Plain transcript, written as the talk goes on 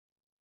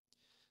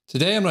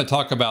Today I'm going to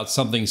talk about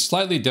something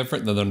slightly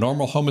different than the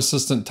normal Home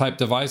Assistant type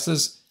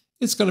devices.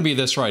 It's going to be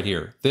this right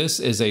here. This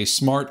is a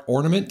smart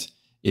ornament.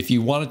 If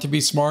you want it to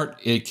be smart,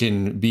 it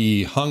can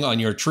be hung on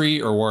your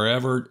tree or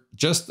wherever,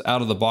 just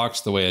out of the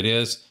box the way it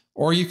is,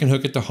 or you can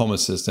hook it to Home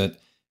Assistant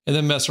and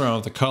then mess around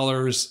with the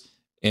colors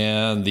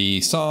and the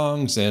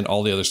songs and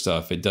all the other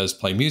stuff. It does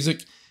play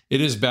music.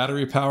 It is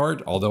battery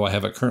powered, although I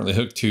have it currently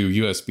hooked to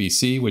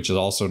USB-C, which is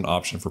also an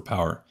option for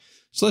power.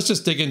 So let's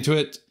just dig into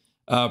it.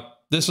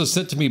 This was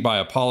sent to me by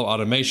Apollo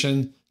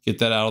Automation. Get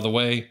that out of the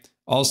way.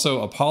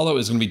 Also, Apollo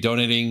is going to be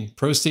donating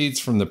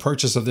proceeds from the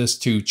purchase of this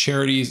to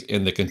charities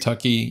in the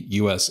Kentucky,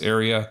 US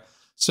area.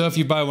 So if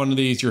you buy one of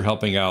these, you're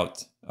helping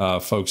out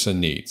folks in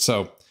need.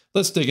 So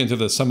let's dig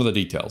into some of the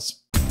details.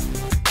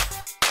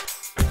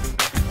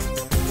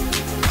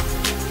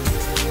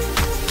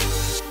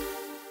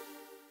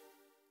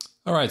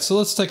 All right, so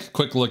let's take a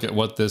quick look at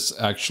what this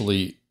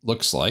actually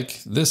looks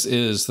like. This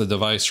is the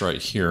device right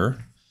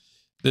here.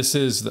 This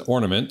is the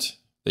ornament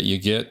that you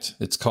get.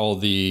 It's called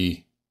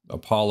the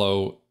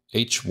Apollo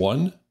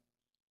H1,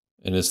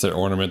 and it's their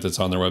ornament that's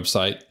on their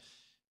website.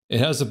 It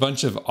has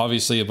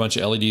obviously a bunch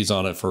of LEDs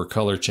on it for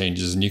color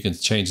changes, and you can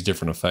change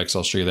different effects.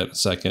 I'll show you that in a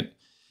second.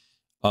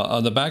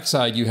 On the back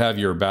side, you have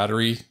your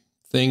battery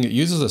thing. It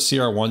uses a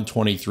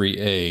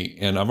CR123A,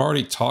 and I've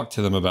already talked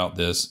to them about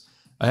this.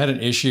 I had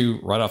an issue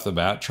right off the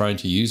bat trying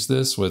to use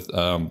this with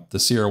the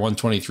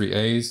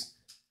CR123As.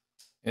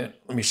 And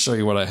let me show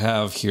you what I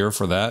have here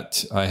for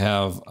that. I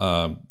have,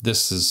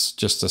 this is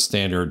just a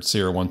standard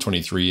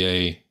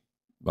CR123A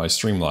by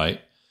Streamlight.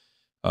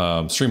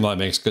 Streamlight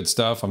makes good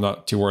stuff. I'm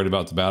not too worried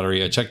about the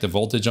battery. I checked the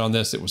voltage on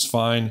this. It was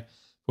fine.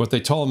 What they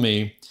told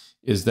me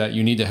is that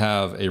you need to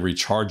have a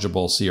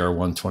rechargeable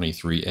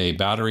CR123A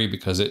battery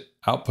because it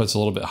outputs a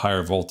little bit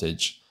higher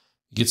voltage.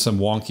 You get some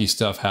wonky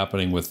stuff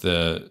happening with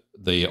the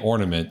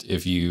ornament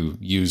if you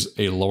use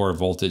a lower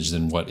voltage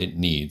than what it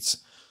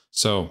needs.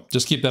 So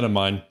just keep that in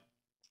mind.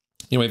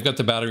 Anyway, we've got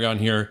the battery on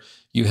here.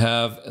 You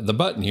have the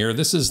button here.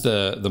 This is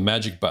the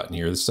magic button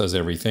here. This does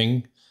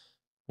everything.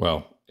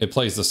 Well, it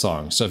plays the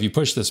song. So if you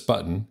push this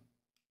button,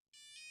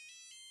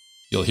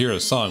 you'll hear a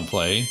song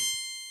play.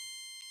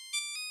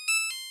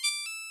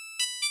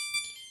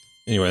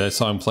 Anyway, that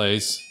song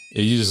plays.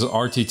 It uses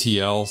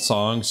RTTL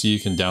songs, so you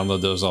can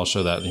download those. I'll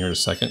show that in here in a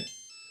second.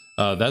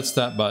 That's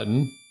that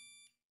button.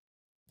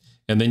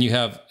 And then you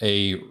have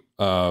a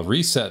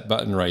reset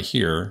button right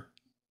here.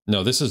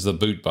 No, this is the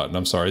boot button.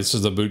 I'm sorry. This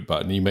is the boot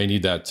button. You may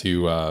need that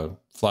to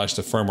flash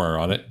the firmware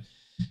on it.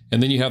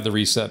 And then you have the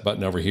reset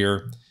button over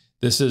here.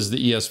 This is the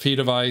ESP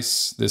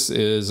device. This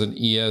is an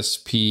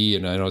ESP,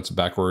 and I know it's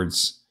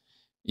backwards.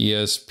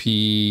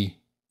 ESP,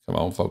 come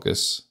on,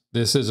 focus.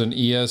 This is an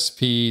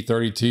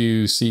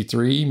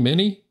ESP32C3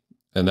 Mini,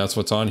 and that's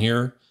what's on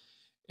here.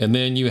 And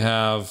then you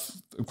have,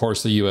 of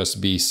course, the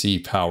USB-C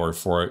power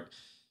for it.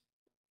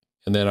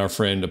 And then our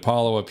friend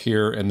Apollo up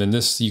here. And then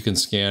this you can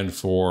scan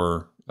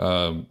for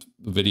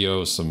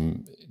video,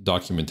 some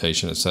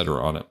documentation,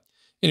 etc. on it.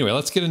 Anyway,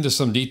 let's get into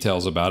some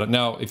details about it.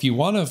 Now, if you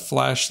want to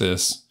flash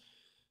this,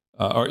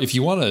 or if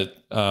you want to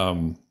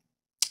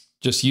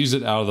just use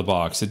it out of the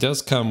box, it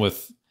does come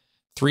with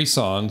 3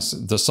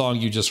 songs. The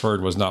song you just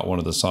heard was not one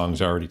of the songs.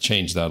 I already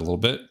changed that a little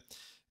bit.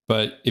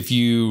 But if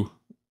you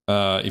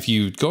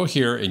go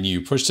here and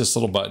you push this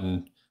little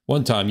button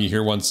one time, you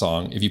hear one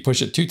song. If you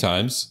push it 2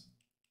 times,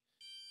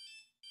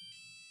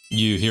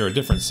 you hear a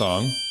different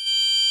song.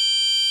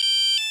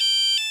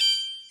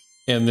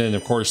 And then,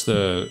 of course,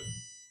 the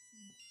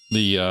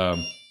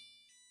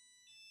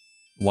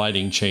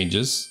lighting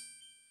changes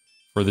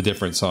for the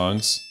different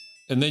songs.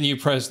 And then you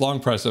long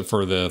press it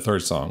for the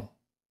 3rd song.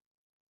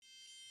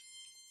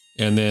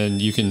 And then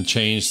you can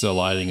change the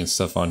lighting and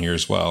stuff on here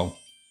as well.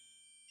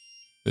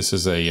 This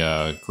is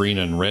a green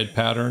and red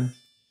pattern.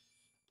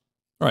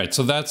 All right,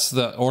 so that's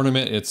the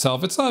ornament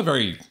itself. It's not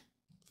a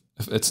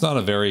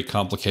very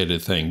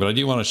complicated thing, but I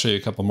do want to show you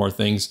a couple more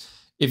things.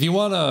 If you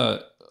want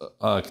to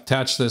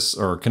attach this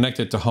or connect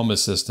it to Home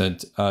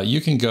Assistant,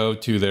 you can go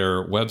to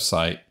their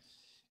website,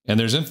 and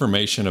there's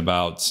information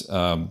about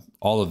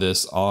all of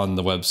this on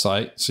the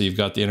website. So you've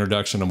got the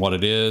introduction on what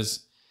it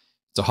is.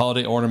 It's a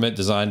holiday ornament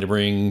designed to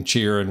bring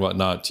cheer and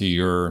whatnot to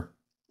your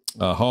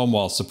home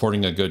while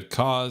supporting a good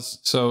cause.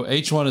 So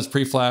H1 is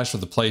pre-flashed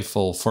with a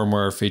playful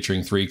firmware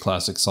featuring 3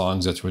 classic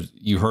songs. That's what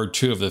you heard,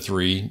 2 of the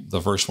 3. The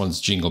first one's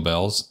Jingle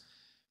Bells.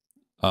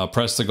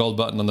 Press the gold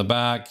button on the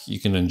back. You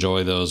can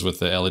enjoy those with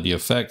the LED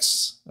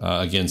effects.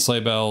 Again, Sleigh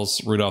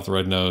Bells, Rudolph the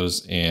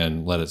Red-Nosed,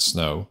 and Let It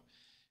Snow.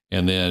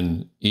 And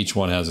then each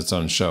one has its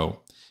own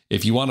show.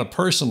 If you want to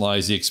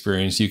personalize the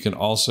experience, you can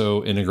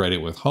also integrate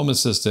it with Home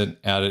Assistant,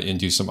 add it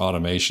into some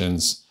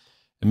automations,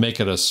 and make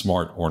it a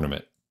smart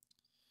ornament.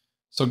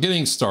 So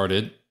getting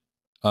started,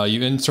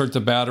 you insert the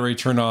battery,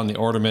 turn on the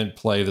ornament,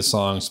 play the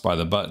songs by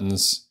the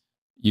buttons.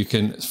 You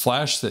can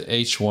flash the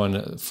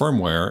H1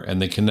 firmware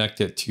and then connect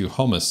it to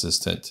Home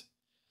Assistant.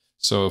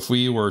 So if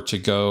we were to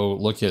go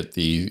look at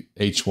the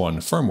H1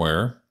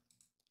 firmware,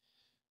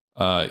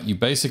 you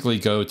basically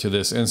go to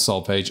this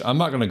install page. I'm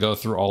not going to go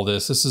through all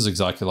this. This is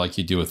exactly like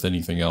you do with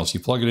anything else. You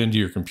plug it into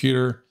your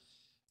computer.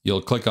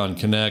 You'll click on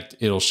connect.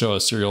 It'll show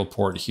a serial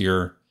port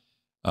here.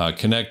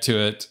 Connect to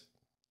it.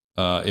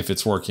 If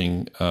it's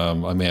working,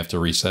 I may have to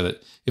reset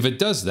it. If it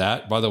does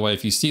that, by the way,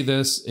 if you see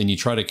this and you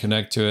try to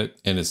connect to it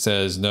and it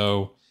says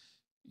no,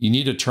 you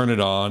need to turn it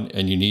on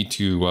and you need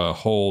to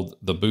hold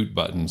the boot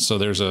button. So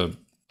there's a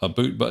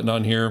boot button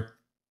on here.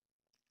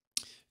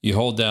 You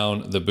hold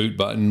down the boot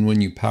button when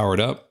you power it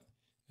up,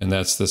 and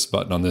that's this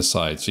button on this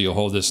side. So you'll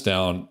hold this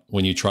down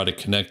when you try to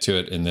connect to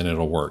it, and then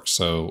it'll work.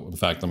 So in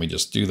fact, let me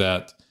just do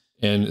that.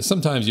 And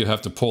sometimes you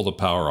have to pull the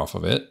power off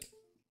of it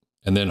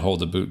and then hold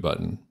the boot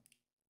button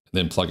and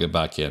then plug it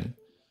back in.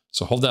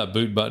 So hold that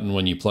boot button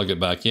when you plug it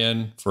back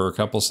in for a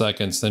couple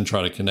seconds, then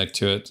try to connect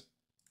to it.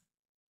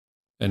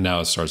 And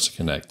now it starts to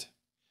connect.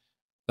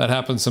 That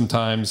happens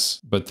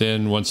sometimes, but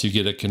then once you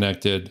get it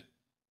connected,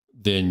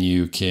 then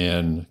you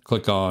can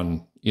click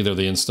on either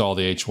the install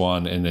the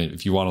H1, and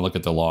if you want to look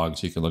at the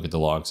logs, you can look at the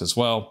logs as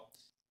well.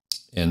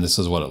 And this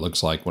is what it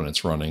looks like when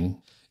it's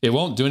running. It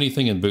won't do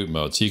anything in boot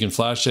mode. So you can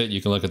flash it,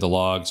 you can look at the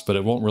logs, but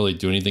it won't really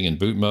do anything in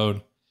boot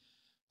mode.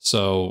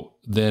 So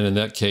then in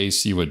that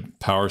case, you would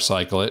power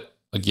cycle it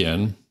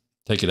again,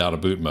 take it out of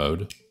boot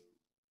mode,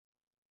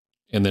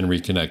 and then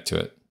reconnect to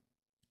it.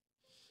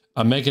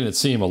 I'm making it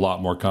seem a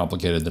lot more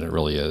complicated than it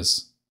really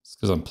is. It's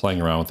because I'm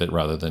playing around with it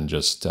rather than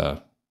just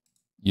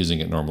using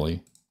it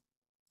normally.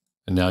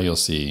 And now you'll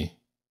see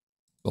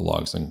the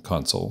logs in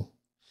console.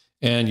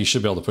 And you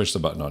should be able to push the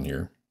button on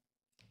here.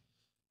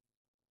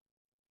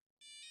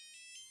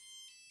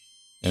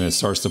 And it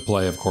starts to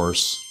play, of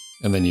course.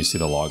 And then you see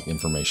the log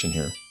information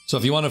here. So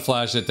if you want to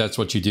flash it, that's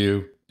what you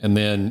do. And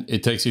then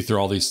it takes you through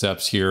all these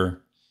steps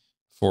here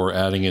for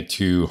adding it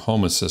to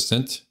Home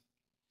Assistant,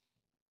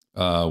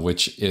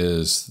 which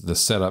is the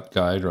setup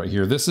guide right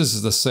here. This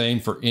is the same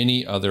for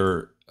any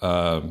other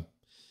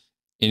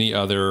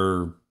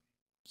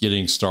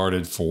getting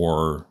started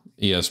for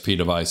ESP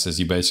devices.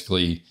 You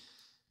basically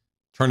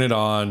turn it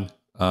on.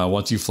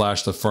 Once you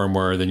flash the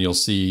firmware, then you'll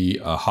see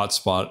a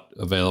hotspot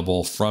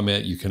available from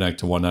it. You connect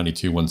to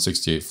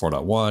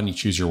 192.168.4.1. You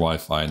choose your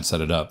Wi-Fi and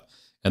set it up.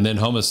 And then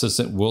Home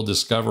Assistant will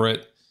discover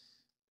it.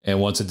 And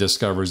once it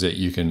discovers it,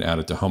 you can add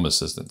it to Home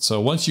Assistant.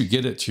 So once you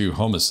get it to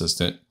Home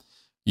Assistant,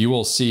 you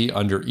will see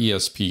under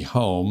ESP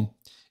Home.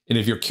 And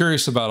if you're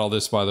curious about all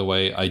this, by the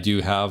way, I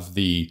do have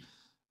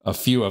a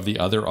few of the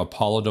other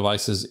Apollo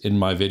devices in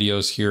my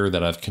videos here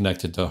that I've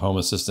connected to Home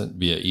Assistant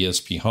via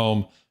ESP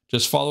Home.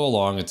 Just follow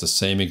along. It's the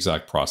same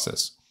exact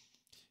process.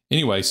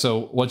 Anyway,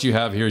 so what you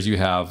have here is you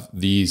have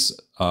these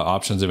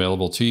options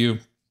available to you.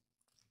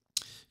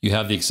 You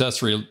have the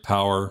accessory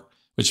power,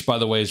 which by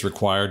the way is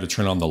required to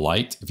turn on the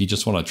light. If you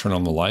just want to turn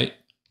on the light,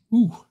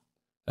 ooh,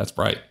 that's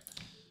bright.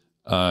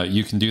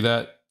 You can do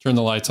that. Turn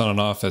the lights on and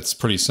off. That's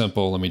pretty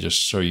simple. Let me just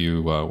show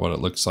you what it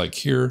looks like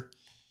here.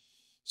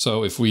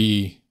 So if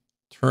we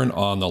turn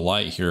on the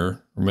light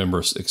here, remember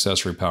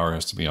accessory power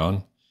has to be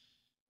on.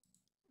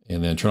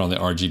 And then turn on the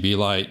RGB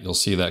light. You'll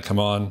see that come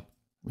on.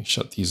 Let me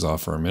shut these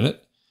off for a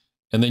minute.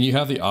 And then you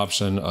have the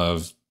option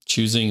of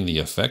choosing the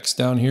effects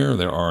down here.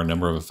 There are a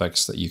number of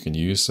effects that you can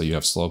use. So you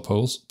have slow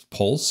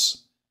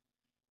pulse,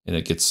 and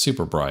it gets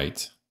super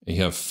bright. And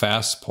you have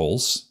fast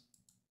pulse.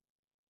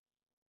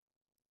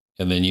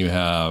 And then you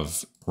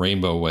have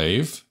rainbow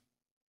wave,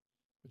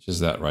 which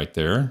is that right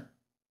there.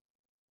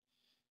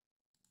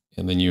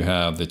 And then you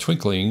have the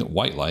twinkling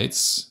white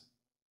lights.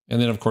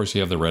 And then of course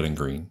you have the red and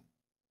green.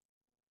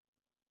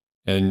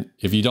 And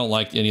if you don't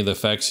like any of the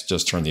effects,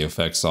 just turn the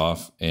effects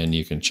off and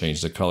you can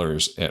change the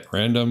colors at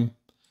random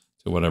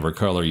to whatever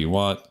color you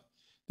want.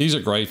 These are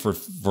great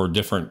for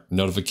different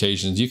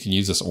notifications. You can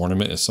use this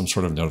ornament as some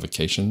sort of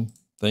notification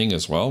thing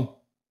as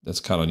well. That's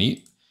kind of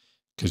neat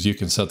because you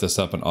can set this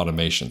up in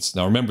automations.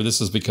 Now remember,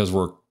 this is because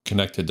we're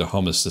connected to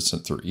Home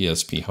Assistant through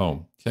ESP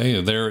Home. Okay,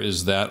 there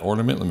is that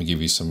ornament. Let me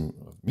give you some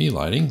of me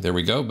lighting. There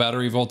we go.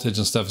 Battery voltage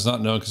and stuff is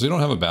not known because we don't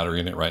have a battery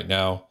in it right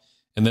now.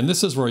 And then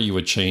this is where you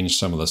would change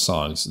some of the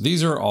songs.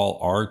 These are all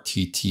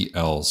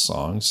RTTL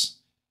songs.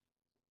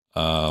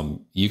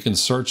 You can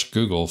search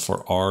Google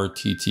for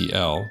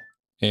RTTL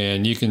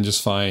and you can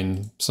just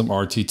find some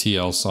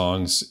RTTL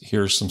songs.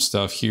 Here's some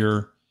stuff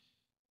here.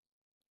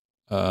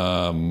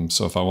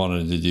 So if I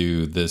wanted to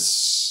do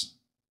this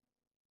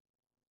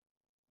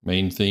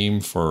main theme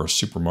for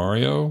Super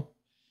Mario,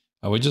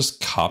 I would just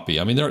copy.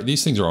 I mean,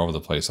 these things are all over the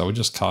place. I would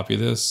just copy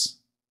this.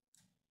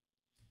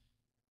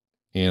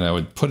 And I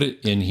would put it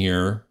in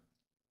here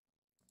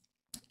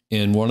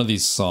in one of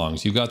these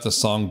songs. You got the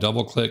song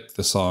double click,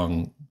 the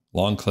song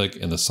long click,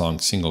 and the song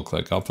single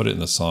click. I'll put it in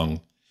the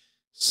song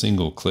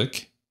single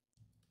click.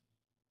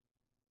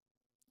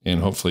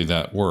 And hopefully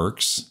that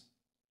works.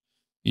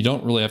 You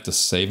don't really have to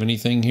save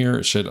anything here.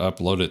 It should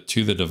upload it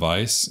to the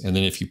device. And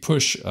then if you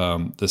push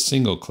the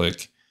single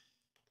click,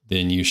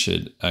 then you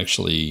should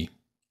actually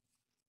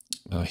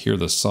hear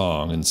the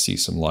song and see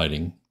some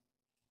lighting,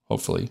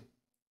 hopefully.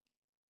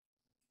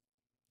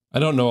 I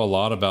don't know a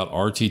lot about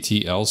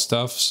RTTL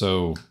stuff,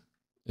 so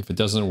If it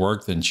doesn't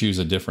work, then choose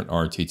a different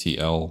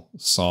RTTL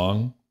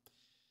song.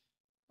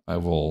 I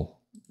will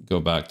go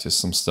back to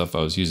some stuff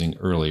I was using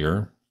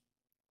earlier.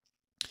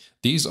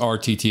 These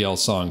RTTL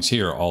songs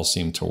here all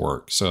seem to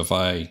work. So if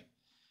I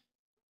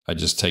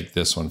just take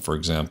this one, for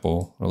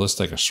example, or let's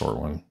take a short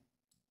one.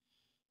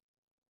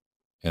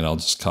 And I'll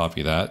just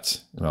copy that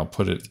and I'll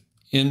put it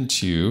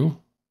into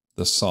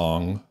the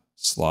song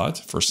slot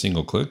for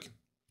single click.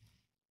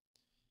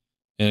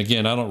 And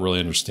again, I don't really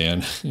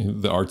understand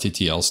the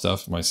RTTL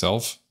stuff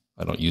myself.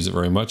 I don't use it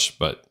very much,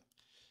 but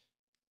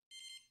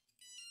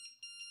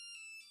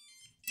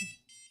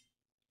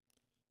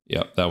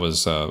yeah, that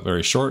was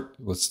very short.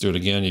 Let's do it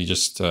again. You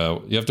just,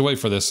 you have to wait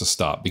for this to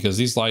stop because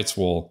these lights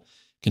will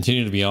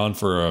continue to be on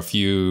for a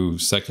few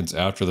seconds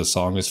after the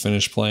song is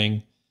finished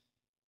playing.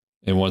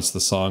 And once the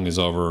song is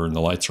over and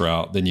the lights are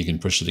out, then you can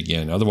push it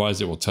again.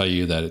 Otherwise, it will tell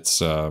you that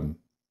it's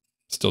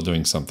still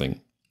doing something.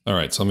 All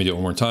right, so let me do it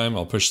one more time.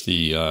 I'll push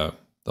the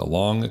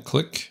long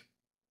click,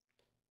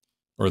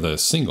 or the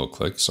single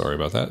click, sorry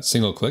about that,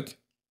 single click.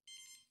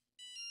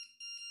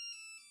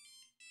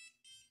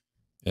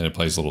 And it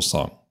plays a little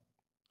song.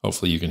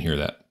 Hopefully you can hear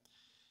that.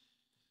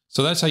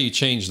 So that's how you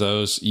change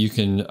those. You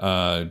can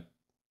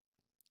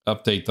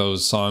update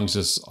those songs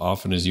as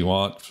often as you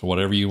want, for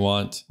whatever you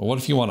want. But what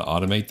if you want to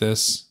automate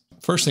this?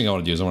 First thing I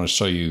want to do is I want to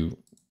show you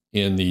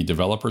in the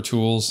developer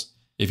tools.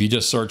 If you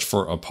just search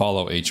for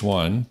Apollo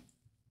H1,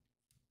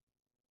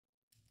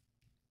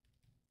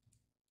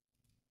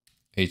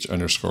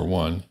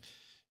 H_1,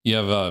 you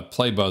have a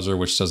play buzzer,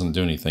 which doesn't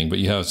do anything, but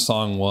you have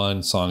song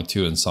 1, song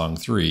 2, and song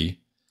 3.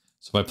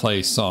 So if I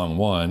play song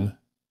 1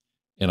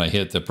 and I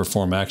hit the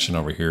perform action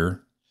over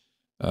here,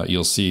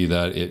 you'll see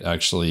that it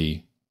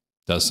actually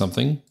does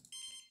something.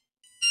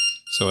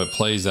 So it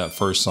plays that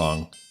first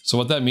song. So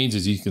what that means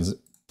is you can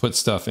put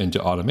stuff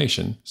into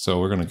automation. So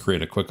we're going to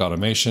create a quick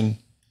automation.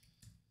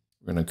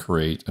 We're going to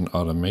create an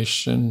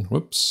automation.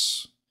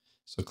 Whoops.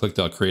 So click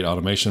that create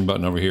automation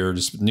button over here,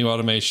 just new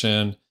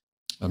automation.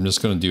 I'm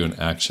just going to do an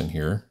action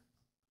here.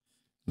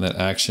 And that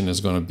action is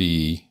going to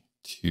be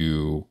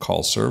to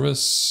call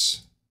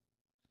service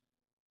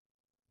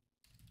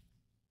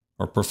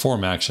or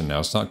perform action now.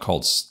 It's not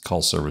called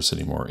call service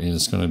anymore. And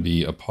it's going to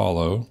be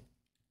Apollo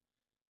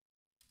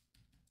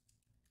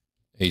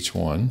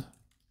H1. And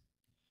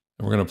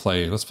we're going to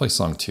play, let's play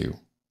song 2.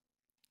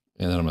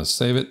 And then I'm going to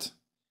save it.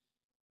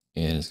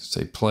 And it's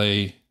going to say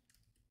play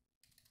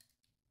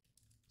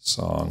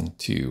song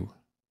 2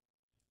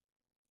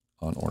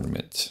 on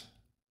Ornament.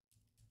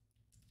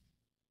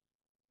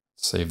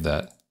 Save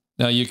that.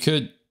 Now you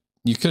could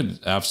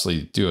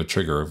absolutely do a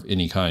trigger of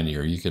any kind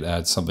here. You could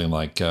add something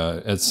like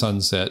at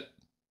sunset,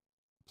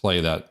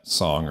 play that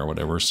song or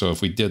whatever. So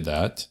if we did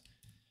that,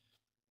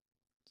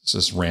 it's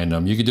just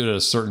random. You could do it at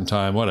a certain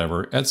time,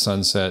 whatever. At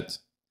sunset,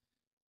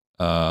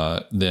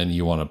 then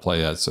you want to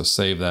play that. So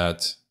save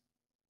that.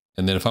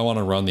 And then if I want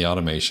to run the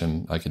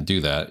automation, I can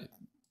do that.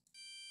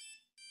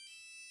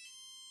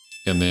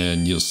 And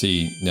then you'll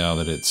see now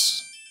that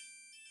it's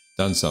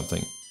done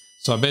something.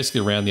 So I basically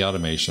ran the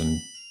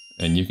automation,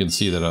 and you can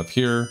see that up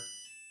here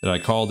that I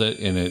called it,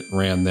 and it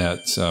ran that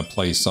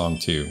play song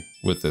 2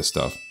 with this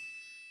stuff.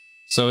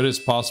 So it is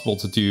possible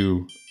to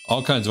do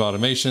all kinds of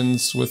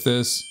automations with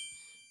this.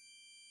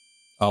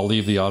 I'll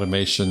leave the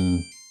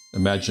automation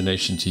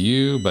imagination to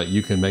you, but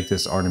you can make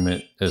this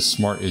ornament as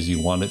smart as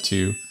you want it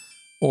to,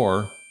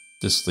 or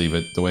just leave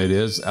it the way it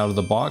is out of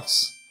the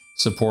box.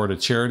 Support a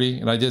charity.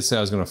 And I did say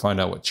I was going to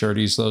find out what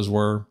charities those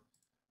were.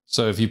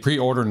 So if you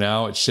pre-order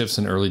now, it ships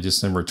in early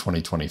December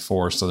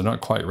 2024. So they're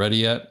not quite ready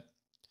yet.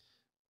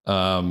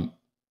 It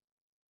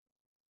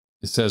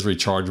says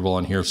rechargeable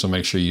on here, so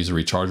make sure you use a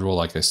rechargeable.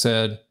 Like I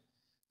said,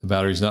 the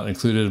battery is not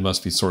included. It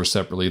must be sourced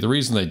separately. The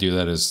reason they do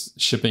that is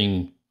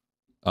shipping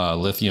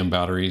lithium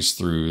batteries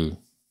through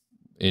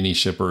any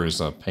shipper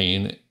is a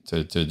pain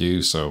to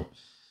do. So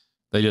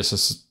they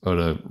just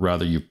would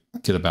rather you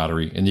get a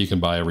battery, and you can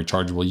buy a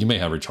rechargeable. You may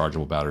have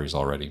rechargeable batteries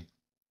already.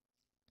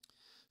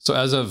 So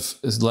as of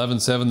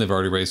 11/7, they've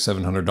already raised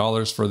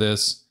 $700 for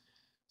this.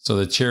 So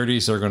the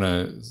charities are going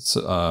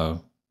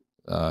to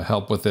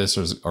help with this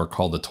are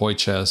called the Toy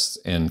Chest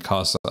and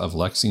Casa of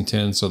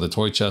Lexington. So the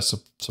Toy Chest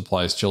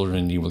supplies children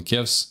in need with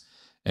gifts,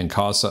 and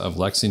Casa of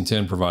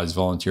Lexington provides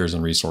volunteers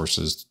and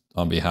resources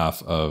on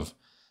behalf of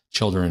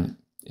children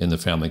in the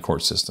family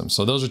court system.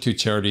 So those are two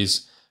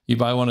charities. You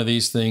buy one of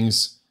these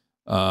things,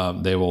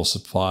 they will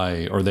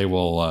supply, or they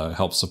will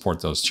help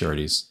support those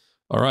charities.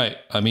 All right.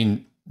 I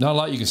mean, not a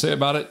lot you can say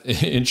about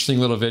it. Interesting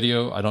little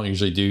video. I don't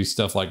usually do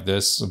stuff like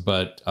this,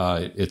 but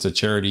it's a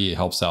charity. It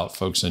helps out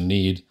folks in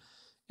need.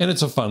 And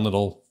it's a fun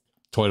little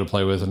toy to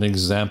play with, an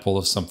example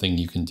of something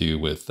you can do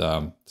with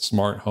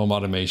smart home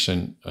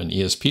automation and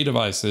ESP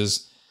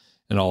devices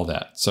and all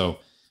that. So if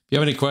you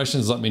have any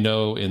questions, let me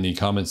know in the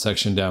comment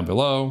section down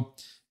below.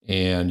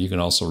 And you can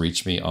also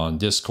reach me on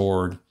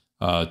Discord.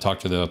 Talk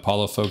to the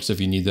Apollo folks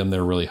if you need them.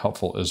 They're really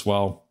helpful as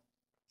well.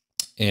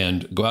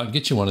 And go out and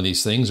get you one of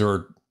these things,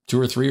 or 2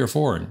 or 3 or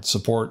 4, and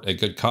support a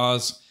good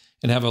cause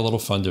and have a little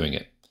fun doing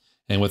it.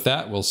 And with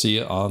that, we'll see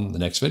you on the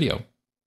next video.